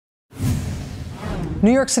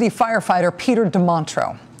New York City firefighter Peter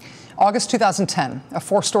DeMontro. August 2010, a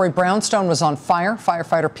four-story brownstone was on fire.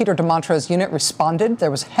 Firefighter Peter DeMontro's unit responded. There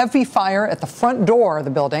was heavy fire at the front door of the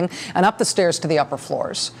building and up the stairs to the upper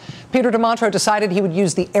floors. Peter DeMontro decided he would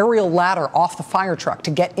use the aerial ladder off the fire truck to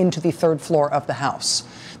get into the third floor of the house.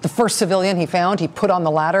 The first civilian he found, he put on the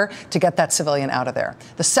ladder to get that civilian out of there.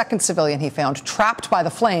 The second civilian he found trapped by the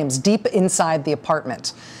flames deep inside the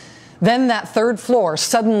apartment. Then that third floor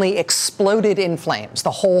suddenly exploded in flames, the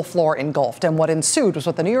whole floor engulfed. And what ensued was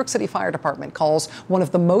what the New York City Fire Department calls one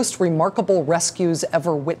of the most remarkable rescues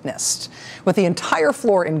ever witnessed. With the entire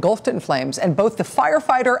floor engulfed in flames and both the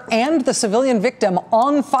firefighter and the civilian victim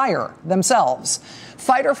on fire themselves,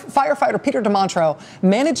 firefighter Peter DeMontro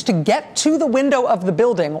managed to get to the window of the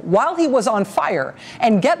building while he was on fire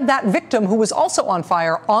and get that victim, who was also on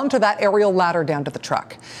fire, onto that aerial ladder down to the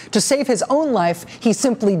truck. To save his own life, he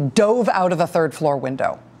simply dove out of the third floor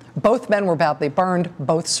window. Both men were badly burned.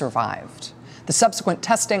 Both survived. The subsequent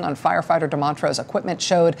testing on firefighter DeMontro's equipment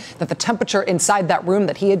showed that the temperature inside that room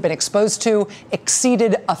that he had been exposed to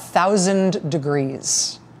exceeded 1,000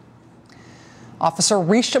 degrees. Officer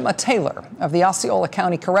Reshema Taylor of the Osceola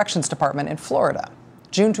County Corrections Department in Florida.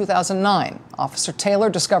 June 2009, Officer Taylor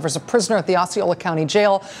discovers a prisoner at the Osceola County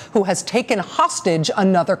Jail who has taken hostage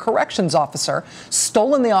another corrections officer,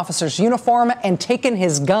 stolen the officer's uniform, and taken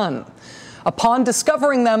his gun. Upon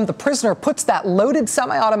discovering them, the prisoner puts that loaded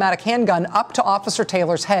semi-automatic handgun up to Officer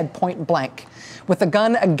Taylor's head point blank. With the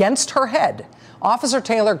gun against her head, Officer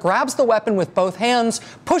Taylor grabs the weapon with both hands,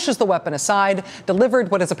 pushes the weapon aside, delivered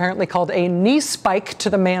what is apparently called a knee spike to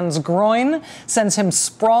the man's groin, sends him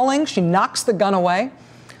sprawling. She knocks the gun away.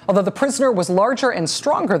 Although the prisoner was larger and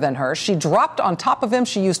stronger than her, she dropped on top of him.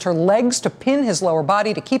 She used her legs to pin his lower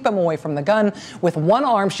body to keep him away from the gun. With one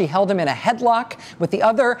arm, she held him in a headlock. With the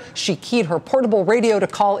other, she keyed her portable radio to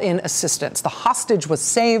call in assistance. The hostage was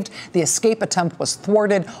saved. The escape attempt was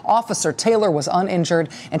thwarted. Officer Taylor was uninjured,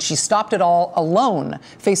 and she stopped it all alone,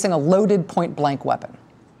 facing a loaded point-blank weapon.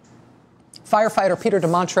 Firefighter Peter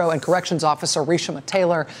DeMontro and Corrections Officer Reshema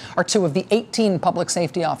Taylor are two of the 18 public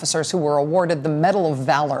safety officers who were awarded the Medal of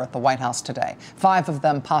Valor at the White House today, 5 of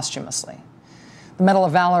them posthumously. The Medal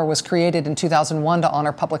of Valor was created in 2001 to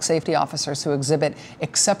honor public safety officers who exhibit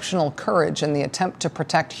exceptional courage in the attempt to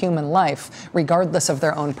protect human life, regardless of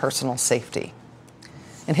their own personal safety.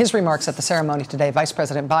 In his remarks at the ceremony today, Vice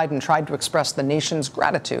President Biden tried to express the nation's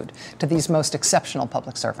gratitude to these most exceptional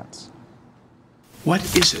public servants. What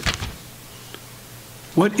is it?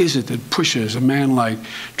 What is it that pushes a man like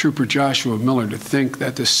Trooper Joshua Miller to think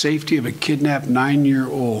that the safety of a kidnapped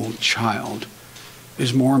 9-year-old child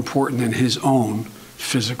is more important than his own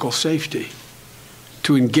physical safety?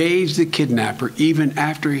 To engage the kidnapper even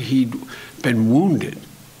after he'd been wounded,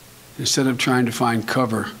 instead of trying to find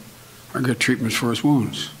cover or get treatments for his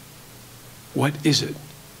wounds? What is it?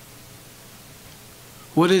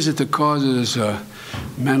 What is it that causes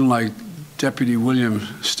men like Deputy William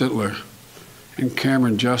Stitler and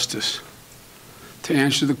Cameron Justice to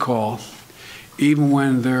answer the call even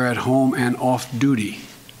when they're at home and off duty?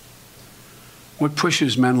 What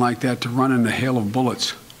pushes men like that to run in the hail of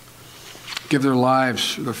bullets, give their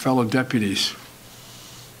lives to their fellow deputies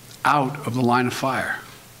out of the line of fire?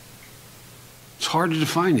 It's hard to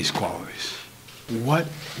define these qualities. What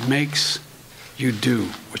makes you do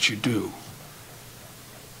what you do?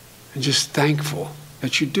 And just thankful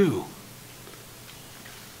that you do.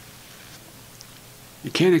 You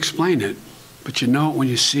can't explain it, but you know it when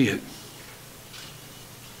you see it.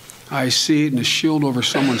 I see it in the shield over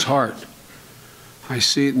someone's heart. I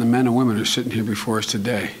see it in the men and women who are sitting here before us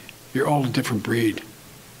today. You're all a different breed.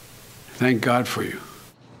 Thank God for you.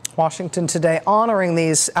 Washington today honoring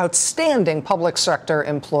these outstanding public sector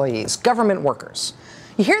employees, government workers.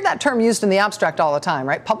 You hear that term used in the abstract all the time,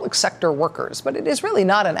 right? Public sector workers, but it is really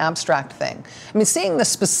not an abstract thing. I mean, seeing the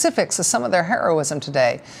specifics of some of their heroism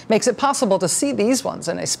today makes it possible to see these ones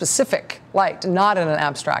in a specific light, not in an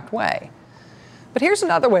abstract way. But here's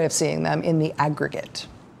another way of seeing them in the aggregate.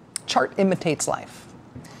 Chart imitates life.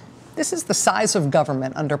 This is the size of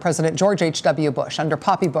government under President George H.W. Bush, under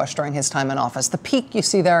Poppy Bush during his time in office. The peak you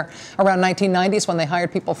see there around 1990s when they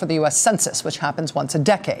hired people for the U.S. Census, which happens once a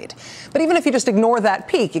decade. But even if you just ignore that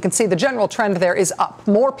peak, you can see the general trend there is up.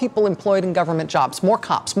 More people employed in government jobs, more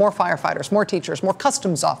cops, more firefighters, more teachers, more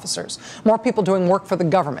customs officers, more people doing work for the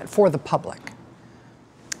government, for the public.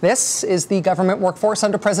 This is the government workforce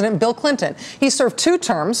under President Bill Clinton. He served 2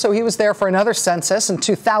 terms, so he was there for another census in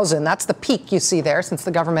 2000. That's the peak you see there, since the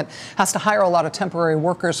government has to hire a lot of temporary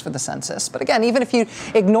workers for the census. But again, even if you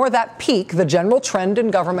ignore that peak, the general trend in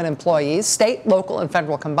government employees, state, local, and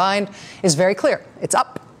federal combined, is very clear. It's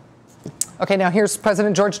up. Okay, now here's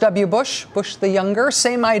President George W. Bush, Bush the younger,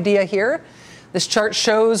 same idea here. This chart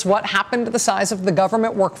shows what happened to the size of the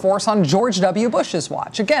government workforce on George W. Bush's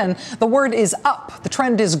watch. Again, the word is up. The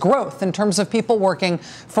trend is growth in terms of people working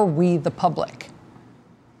for we the public.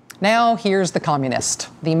 Now here's the communist,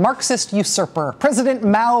 the Marxist usurper, President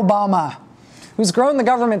Mao Obama, who's grown the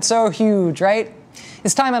government so huge, right?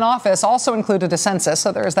 His time in office also included a census,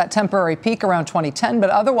 so there is that temporary peak around 2010, but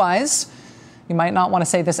otherwise, you might not want to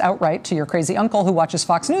say this outright to your crazy uncle who watches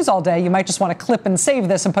Fox News all day. You might just want to clip and save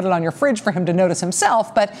this and put it on your fridge for him to notice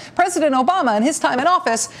himself. But President Obama, in his time in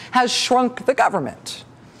office, has shrunk the government.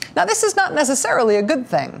 Now, this is not necessarily a good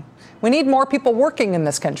thing. We need more people working in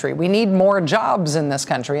this country. We need more jobs in this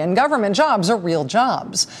country, and government jobs are real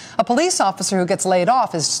jobs. A police officer who gets laid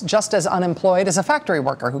off is just as unemployed as a factory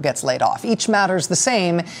worker who gets laid off. Each matters the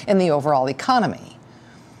same in the overall economy.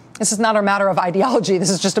 This is not a matter of ideology.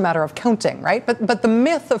 This is just a matter of counting, right? But the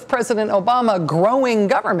myth of President Obama growing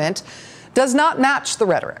government does not match the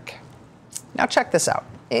rhetoric. Now check this out.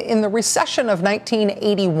 In the recession of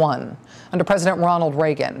 1981, under President Ronald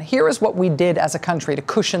Reagan, here is what we did as a country to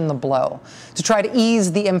cushion the blow, to try to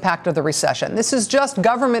ease the impact of the recession. This is just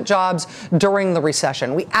government jobs during the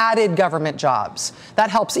recession. We added government jobs.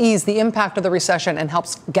 That helps ease the impact of the recession and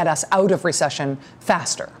helps get us out of recession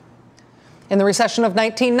faster. In the recession of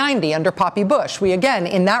 1990, under Poppy Bush, we again,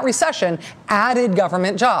 in that recession, added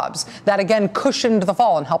government jobs. That again cushioned the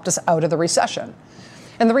fall and helped us out of the recession.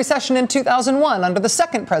 In the recession in 2001, under the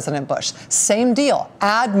second President Bush, same deal.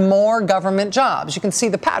 Add more government jobs. You can see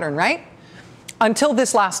the pattern, right? Until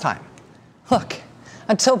this last time. Look,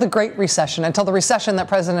 until the Great Recession, until the recession that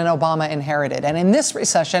President Obama inherited. And in this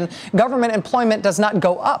recession, government employment does not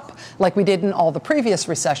go up like we did in all the previous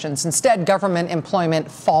recessions. Instead, government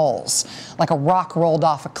employment falls like a rock rolled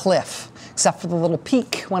off a cliff, except for the little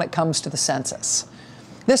peak when it comes to the census.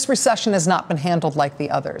 This recession has not been handled like the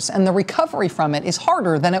others, and the recovery from it is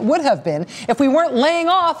harder than it would have been if we weren't laying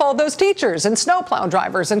off all those teachers and snowplow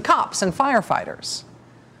drivers and cops and firefighters.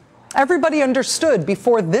 Everybody understood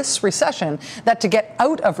before this recession that to get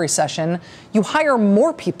out of recession, you hire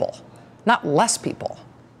more people, not less people.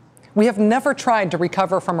 We have never tried to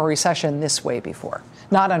recover from a recession this way before,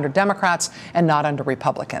 not under Democrats and not under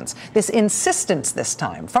Republicans. This insistence this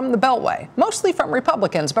time from the Beltway, mostly from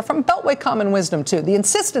Republicans, but from Beltway common wisdom too, the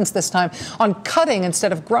insistence this time on cutting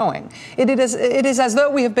instead of growing. It is as though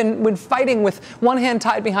we have been fighting with one hand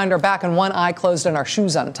tied behind our back and one eye closed and our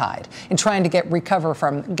shoes untied in trying to get recovery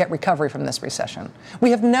from this recession.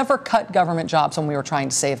 We have never cut government jobs when we were trying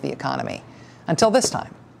to save the economy until this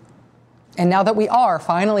time. And now that we are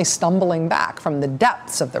finally stumbling back from the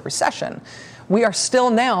depths of the recession, we are still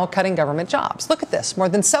now cutting government jobs. Look at this. More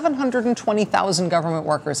than 720,000 government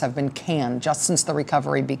workers have been canned just since the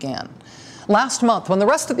recovery began. Last month, when the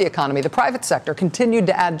rest of the economy, the private sector, continued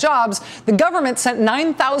to add jobs, the government sent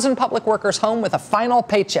 9,000 public workers home with a final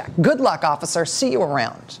paycheck. Good luck, officer. See you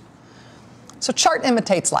around. So chart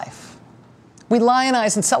imitates life. We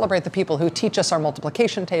lionize and celebrate the people who teach us our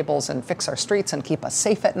multiplication tables and fix our streets and keep us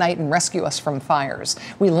safe at night and rescue us from fires.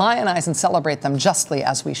 We lionize and celebrate them justly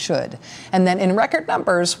as we should. And then in record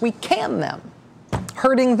numbers, we can them,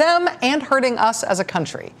 hurting them and hurting us as a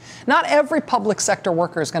country. Not every public sector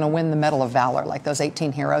worker is going to win the Medal of Valor like those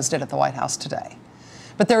 18 heroes did at the White House today.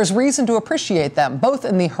 But there is reason to appreciate them, both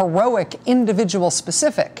in the heroic, individual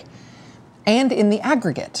specific and in the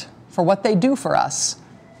aggregate for what they do for us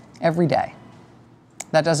every day.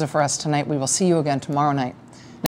 That does it for us tonight. We will see you again tomorrow night.